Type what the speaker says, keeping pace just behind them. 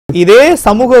இதே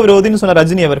சமூக விரோதின்னு சொன்ன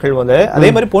ரஜினி அவர்கள் வந்து அதே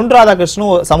மாதிரி பொன்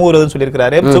ராதாகிருஷ்ணனும் சமூக விரோதம்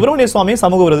சொல்லியிருக்காரு, சுப்பிரமணிய சுவாமியும்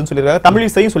சமூக விரோதம் சொல்லியிருக்காங்க,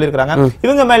 தமிழிசையும் சொல்லியிருக்காங்க.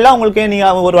 இவங்க மேல உங்களுக்கு நீங்க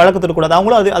ஒரு வழக்கு தொடக்கூடாது.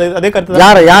 அவங்களும் அதே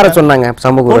கருத்து யார சொன்னாங்க?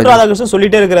 சமூக பொன் ராதாகிருஷ்ணன்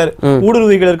சொல்லிட்டே இருக்காரு,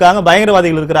 ஊடுருவிகள் இருக்காங்க,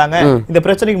 பயங்கரவாதிகள் இருக்காங்க, இந்த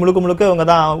பிரச்சனைக்கு முழுக்க இவங்க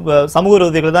தான் சமூக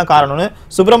விரோதிகள் தான் காரணம்னு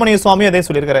சுப்பிரமணிய சுவாமி அதே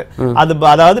சொல்லியிருக்காரு.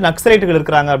 அதாவது நக்சலைட்டுகள்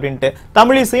இருக்காங்க அப்படின்ட்டு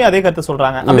தமிழிசையும் அதே கருத்து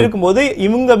சொல்றாங்க. அப்படி இருக்கும்போது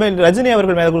இவங்க மேல ரஜினி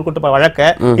அவர்கள் மேல கொடுத்த வழக்க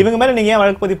இவங்க மேல நீங்க ஏன்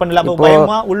வழக்கு பதிவு பண்ணல?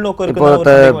 பயமா உள்நோக்கம்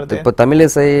இருக்கு. இப்போ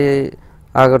தமிழிசை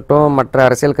ஆகட்டும், மற்ற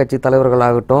அரசியல் கட்சி தலைவர்கள்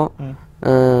ஆகட்டும்,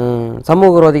 சமூக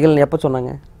விரோதிகள் எப்ப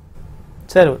சொன்னாங்க?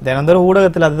 சார் தினந்தோறும்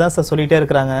ஊடகத்துல அதுதான் சார் சொல்லிட்டே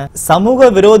இருக்காங்க. சமூக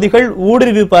விரோதிகள்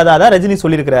ஊடுருவிப்பதாதான் ரஜினி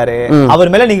சொல்லியிருக்கிறாரு.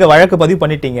 அவர் மேல நீங்க வழக்கு பதிவு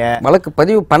பண்ணிட்டீங்க. வழக்கு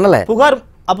பதிவு பண்ணல. புகார்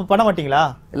அப்ப பண்ண மாட்டீங்களா?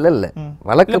 இல்ல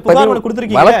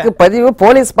வழக்கு பதிவு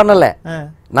போலீஸ் பண்ணல.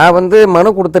 நான் வந்து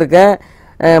மனு கொடுத்திருக்கேன்.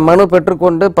 மனு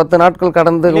பெற்றுக்கொண்டு 10 நாட்கள்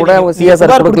கடந்து கூட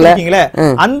சிஎஸ்ஆர் கொடுக்கல.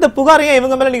 அந்த புகாரையும்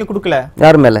இவங்க மேல நீங்க கொடுக்கல?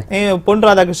 யார் மேல? பொன்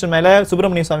ராதாகிருஷ்ணன் மேல,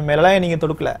 சுப்பிரமணிய சுவாமி மேல நீங்க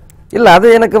கொடுக்கல? இல்ல, அது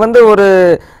எனக்கு வந்து ஒரு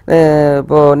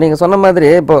இப்போ நீங்க சொன்ன மாதிரி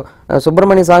இப்போ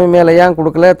சுப்பிரமணிய சாமி மேல ஏன்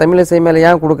கொடுக்கல, தமிழிசை மேல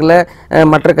ஏன் கொடுக்கல,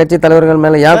 மற்ற கட்சி தலைவர்கள்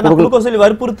மேல ஏன் கொடுக்கல சொல்லி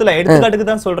வற்புறுத்தல.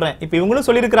 எடுத்துக்காட்டுக்கு தான் சொல்றேன். இப்ப இவங்களும்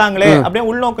சொல்லியிருக்காங்களே, அப்படியே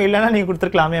உள்நோக்கம் இல்லைன்னா நீங்க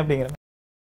கொடுத்துருக்கலாமே அப்படிங்கிற